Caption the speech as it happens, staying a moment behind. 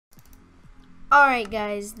Alright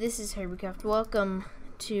guys, this is Herbie. Welcome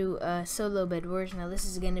to Solo Bedwars. Now this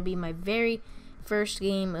is going to be my very first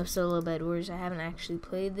game of Solo Bedwars. I haven't actually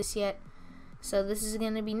played this yet, so this is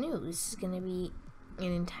going to be new. This is going to be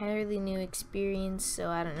an entirely new experience, so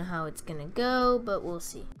I don't know how it's going to go, but we'll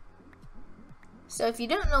see. So if you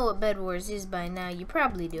don't know what Bedwars is by now, you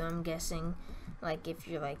probably do, I'm guessing. Like if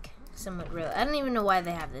you're like somewhat real. I don't even know why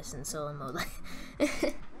they have this in solo mode.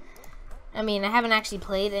 I mean, I haven't actually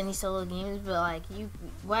played any solo games, but like,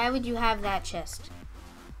 why would you have that chest?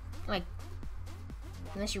 Like,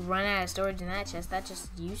 unless you run out of storage in that chest, that's just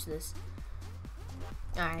useless.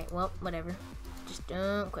 Alright, well, whatever. Just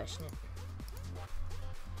don't question it.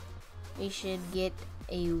 We should get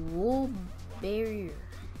a wool barrier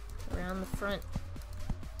around the front.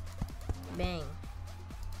 Bang.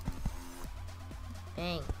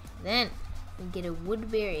 Bang. Then, we get a wood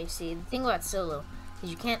barrier. See, the thing about solo,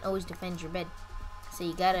 you can't always defend your bed, so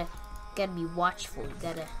you gotta be watchful. You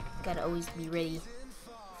gotta always be ready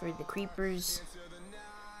for the creepers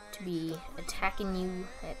to be attacking you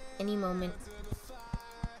at any moment.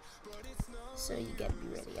 So you gotta be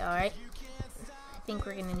ready. All right. I think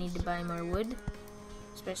we're gonna need to buy more wood,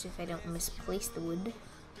 especially if I don't misplace the wood.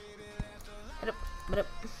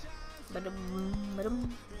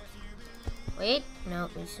 Wait, no,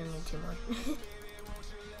 we still need 2 more.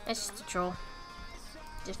 That's just a troll.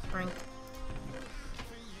 Just a prank.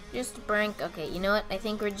 Just a prank. Okay, you know what? I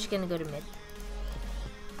think we're just gonna go to mid.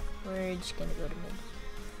 We're just gonna go to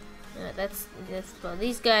mid. That's well,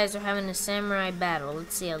 these guys are having a samurai battle.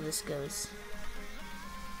 Let's see how this goes.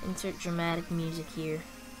 Insert dramatic music here.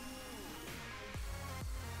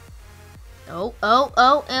 Oh,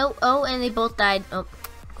 and they both died. Oh,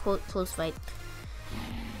 quote, close fight.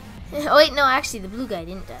 Oh wait, no, actually the blue guy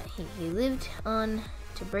didn't die. He lived on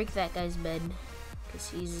to break that guy's bed. Because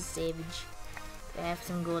he's a savage. I have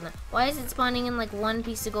some gold now. Why is it spawning in like 1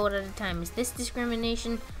 piece of gold at a time? Is this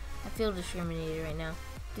discrimination? I feel discriminated right now.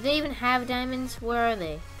 Do they even have diamonds? Where are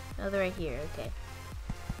they? Oh, they're right here. Okay.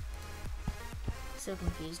 So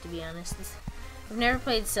confused, to be honest. I've never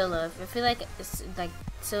played solo. I feel like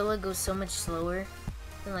solo goes so much slower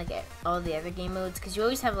than like all the other game modes, because you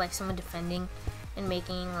always have like someone defending and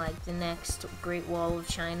making like the next Great Wall of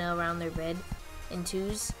China around their bed in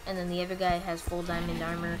 2s, and then the other guy has full diamond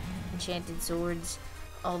armor, enchanted swords,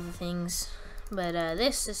 all the things. But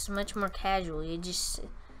this is much more casual. It's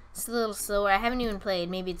a little slower. I haven't even played.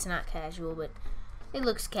 Maybe it's not casual, but it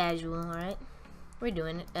looks casual. All right, we're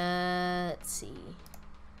doing it. Let's see.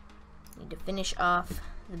 Need to finish off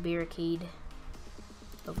the barricade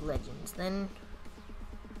of legends. Then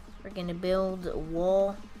we're gonna build a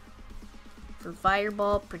wall for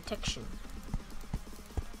fireball protection.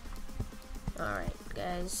 Alright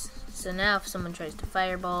guys, so now if someone tries to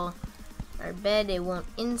fireball our bed, it won't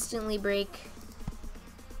instantly break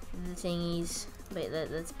the thingies. But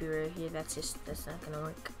let's be real here, that's not gonna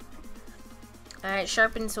work. Alright,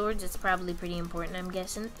 sharpened swords, it's probably pretty important, I'm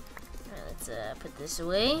guessing. Alright, let's put this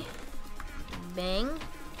away. Bang.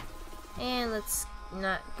 And let's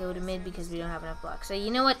not go to mid because we don't have enough blocks. So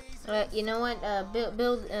you know what,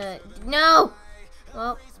 no!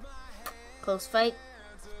 Well, close fight.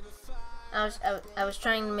 I was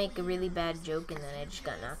trying to make a really bad joke, and then I just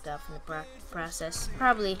got knocked off in the process.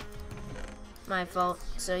 Probably my fault.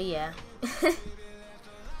 So yeah. All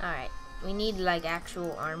right, we need like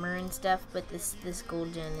actual armor and stuff, but this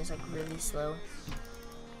gold gen is like really slow.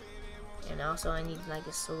 And also I need like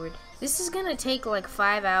a sword. This is gonna take like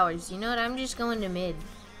 5 hours. You know what? I'm just going to mid.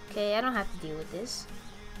 Okay, I don't have to deal with this.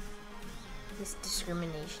 This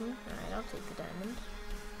discrimination. All right, I'll take the diamond.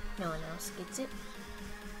 No one else gets it.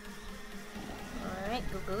 Alright,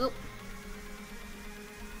 go.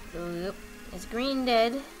 Is green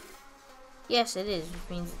dead? Yes, it is, which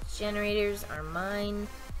means its generators are mine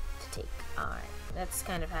to take. Alright, that's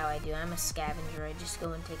kind of how I do. I'm a scavenger. I just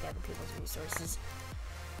go and take other people's resources.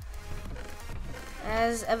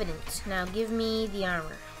 As evident. Now give me the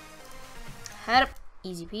armor. Had up.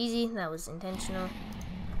 Easy peasy. That was intentional.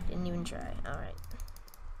 Didn't even try. Alright.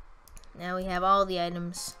 Now we have all the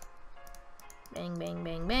items. Bang, bang,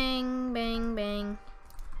 bang, bang, bang, bang.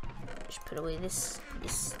 Just put away this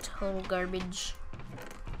total garbage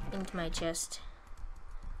into my chest.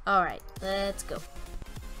 Alright, let's go.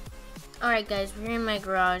 Alright guys, we're in my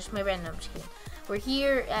garage. My bad, no, I'm just kidding. We're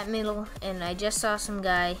here at middle, and I just saw some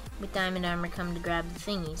guy with diamond armor come to grab the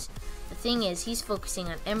thingies. The thing is, he's focusing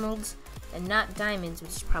on emeralds and not diamonds,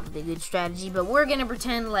 which is probably a good strategy, but we're gonna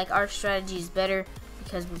pretend like our strategy is better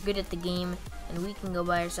because we're good at the game and we can go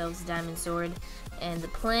buy ourselves a diamond sword. And the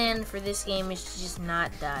plan for this game is to just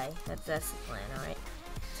not die. That's the plan, alright?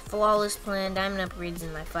 flawless plan. Diamond upgrades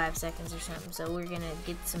in like 5 seconds or something. So we're gonna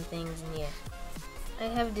get some things, and yeah. I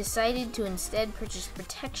have decided to instead purchase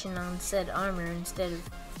protection on said armor instead of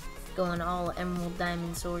going all emerald,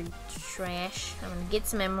 diamond, sword trash. I'm gonna get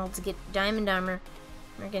some emeralds, get diamond armor.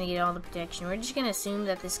 We're gonna get all the protection. We're just gonna assume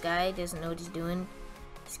that this guy doesn't know what he's doing.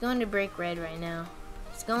 He's going to break red right now.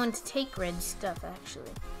 He's going to take red stuff,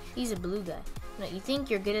 actually. He's a blue guy. No, you think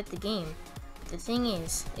you're good at the game. The thing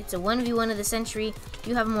is, it's a 1v1 of the century.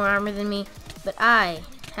 You have more armor than me, but I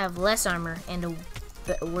have less armor and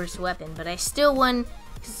a worse weapon. But I still won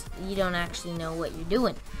because you don't actually know what you're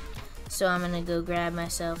doing. So I'm gonna go grab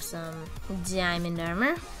myself some diamond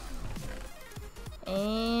armor.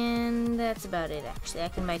 And that's about it, actually. I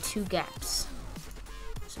can buy 2 gaps.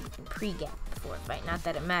 So we can pre-gap before a fight. Not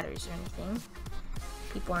that it matters or anything.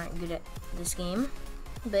 People aren't good at this game.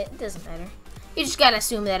 But it doesn't matter. You just gotta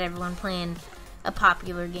assume that everyone playing a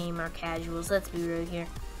popular game are casuals. Let's be real here.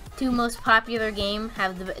 2 most popular game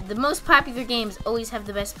have the most popular games always have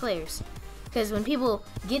the best players. Because when people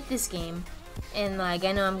get this game, and like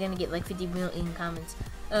I know I'm gonna get like 50 million comments.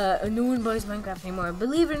 No one buys Minecraft anymore.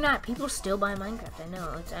 Believe it or not, people still buy Minecraft. I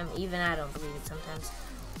know. Even I don't believe it sometimes.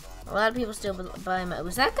 A lot of people still buy Minecraft.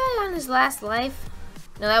 Was that guy on his last life?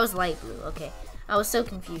 No, that was light blue. Okay. I was so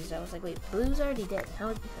confused. I was like, wait, blue's already dead. How?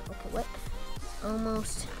 Okay, what?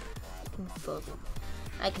 Almost confuzzled.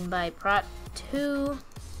 I can buy Prot 2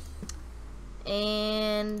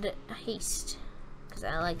 and haste. Because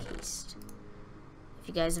I like haste. If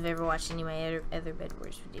you guys have ever watched any of my other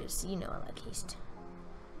Bedwars videos, you know I like haste.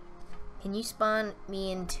 Can you spawn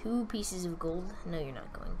me in 2 pieces of gold? No, you're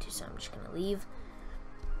not going to, so I'm just gonna leave.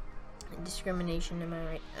 Discrimination, am I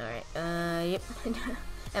right? Alright, yep.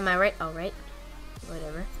 Am I right? Alright.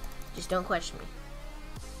 Whatever. Just don't question me.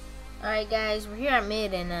 Alright guys, we're here at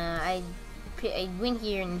mid, and I went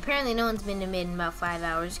here, and apparently no one's been to mid in about 5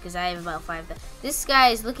 hours, because I have about 5. This guy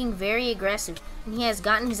is looking very aggressive, and he has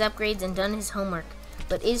gotten his upgrades and done his homework.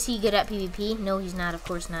 But is he good at PvP? No, he's not. Of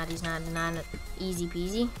course not. He's not easy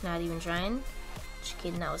peasy. Not even trying. Just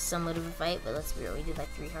kidding. That was somewhat of a fight, but let's be real. We did like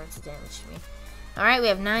 3 hearts of damage to me. Alright, we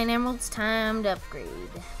have 9 emeralds. Time to upgrade.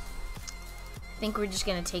 I think we're just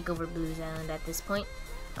going to take over Blue's Island at this point.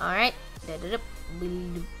 Alright. Alright.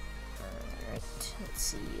 Let's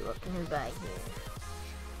see. What can we buy here?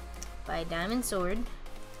 Buy a diamond sword.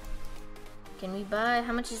 Can we buy...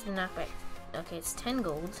 How much is the knockback? Okay, it's 10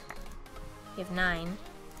 gold. We have 9.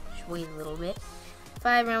 Just wait a little bit.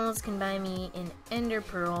 5 emeralds can buy me an ender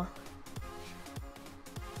pearl.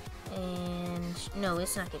 And no,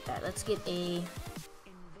 let's not get that. Let's get a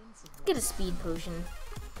speed potion.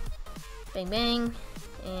 Bang bang.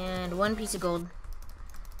 And 1 piece of gold.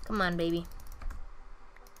 Come on, baby.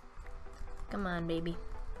 Come on, baby.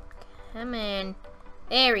 Come on.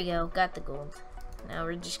 There we go. Got the gold. Now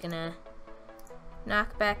we're just gonna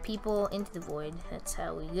knock back people into the void. That's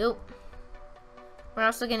how we go. We're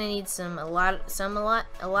also gonna need a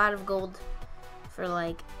lot of gold for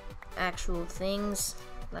like actual things,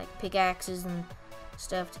 like pickaxes and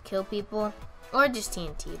stuff to kill people, or just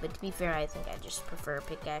TNT. But to be fair, I think I just prefer a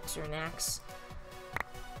pickaxe or an axe.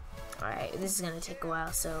 Alright, this is gonna take a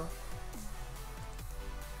while, so.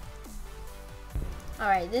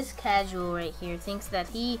 Alright, this casual right here thinks that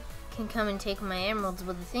he can come and take my emeralds,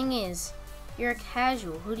 but the thing is, you're a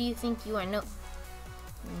casual. Who do you think you are? Nope.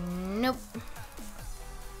 Nope.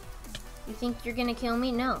 You think you're gonna kill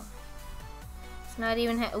me? No. It's not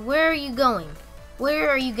even where are you going? Where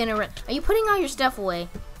are you gonna run? Are you putting all your stuff away?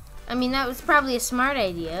 I mean, that was probably a smart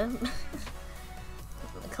idea.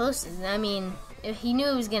 Close. I mean, if he knew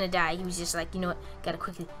he was gonna die, he was just like, you know what? Gotta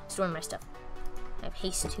quickly store my stuff. I have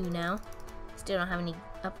haste 2 now. Still don't have any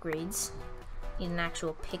upgrades. Need an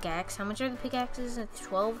actual pickaxe. How much are the pickaxes?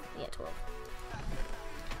 12? Yeah, 12.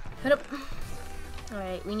 Put up.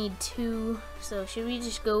 Alright, we need 2. So should we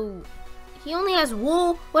just go? He only has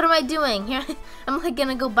wool. What am I doing here? I'm like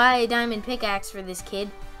gonna go buy a diamond pickaxe for this kid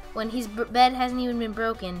when his bed hasn't even been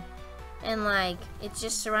broken, and like it's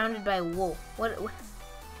just surrounded by wool. What?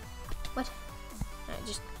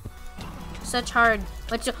 Just such hard.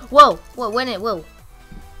 Whoa! Whoa!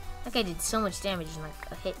 That guy did so much damage in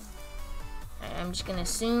like a hit. Alright, I'm just gonna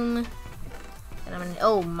assume that I'm gonna.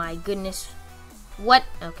 Oh my goodness! What?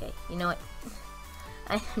 Okay, you know what?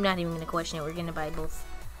 I'm not even gonna question it. We're gonna buy both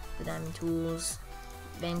the diamond tools.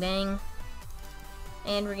 Bang bang.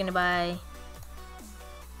 And we're gonna buy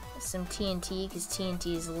some TNT because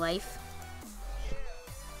TNT is life.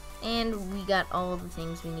 And we got all the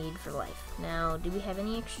things we need for life. Now, do we have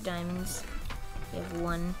any extra diamonds? We have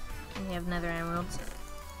 1. And we have another emerald.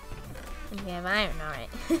 And we have iron, alright.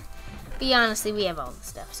 But honestly, we have all the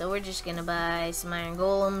stuff. So we're just gonna buy some iron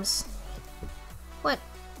golems. What?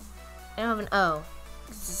 I don't have an O.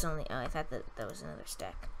 This is only, oh, I thought that was another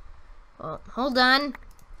stack. Well, hold on.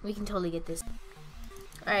 We can totally get this.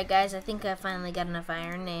 Alright guys, I think I finally got enough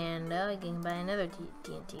iron, and I can buy another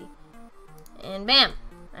TNT. And bam!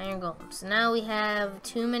 Iron golems. So now we have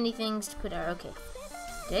too many things to put our, okay.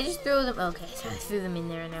 Did I just throw them? Okay, so I threw them in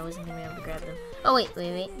there and I wasn't going to be able to grab them. Oh wait.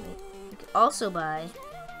 We could also buy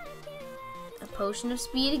a potion of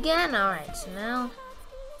speed again. Alright, so now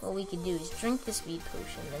what we could do is drink the speed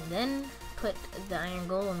potion and then put the iron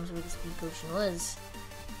golems where the speed potion was.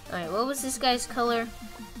 Alright, what was this guy's color?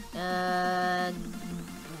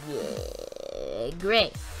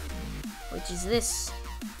 Gray. Which is this.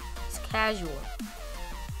 It's casual.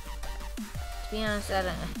 To be honest, I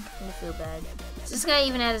kind of feel bad. Is this guy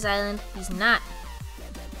even at his island? He's not.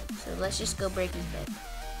 So let's just go break his bed.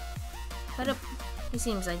 Put up. He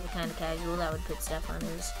seems like the kind of casual that would put stuff on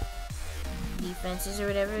his defenses or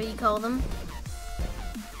whatever you call them.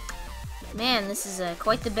 Man, this is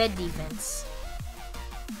quite the bed defense.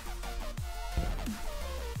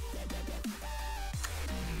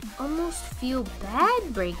 Almost feel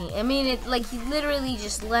bad breaking. I mean, it like he literally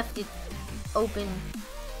just left it open.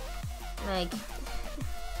 Like,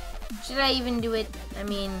 should I even do it? I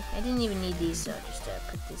mean, I didn't even need these, so I'll just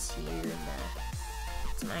put this here and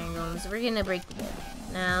some iron golems. We're gonna break the bed.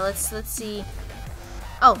 Now let's see.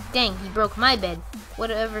 Oh, dang! He broke my bed.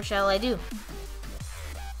 Whatever shall I do?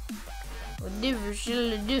 Whatever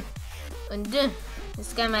shall I do?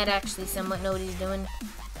 This guy might actually somewhat know what he's doing.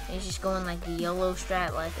 He's just going like the YOLO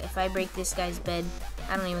strat. Like, if I break this guy's bed,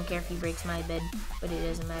 I don't even care if he breaks my bed, but it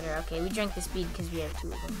doesn't matter. Okay, we drank the speed because we have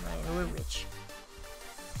 2 of them. Right, we're rich.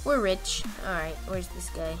 We're rich. Alright, where's this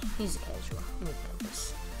guy? He's a casual. Let me count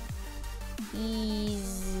this.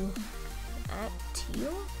 He's at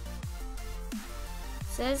teal?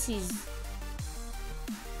 Says he's...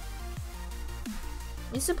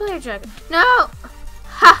 It's a player tracker. No!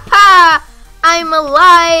 Ha ha! I'm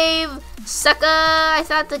alive! Sucker! I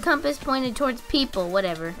thought the compass pointed towards people.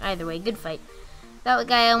 Whatever. Either way, good fight. That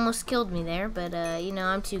guy almost killed me there, but you know,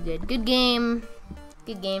 I'm too good. Good game.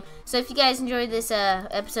 Good game. So if you guys enjoyed this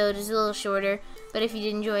episode, it's a little shorter, but if you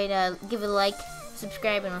did enjoy it, give it a like,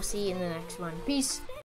 subscribe, and I'll see you in the next one. Peace.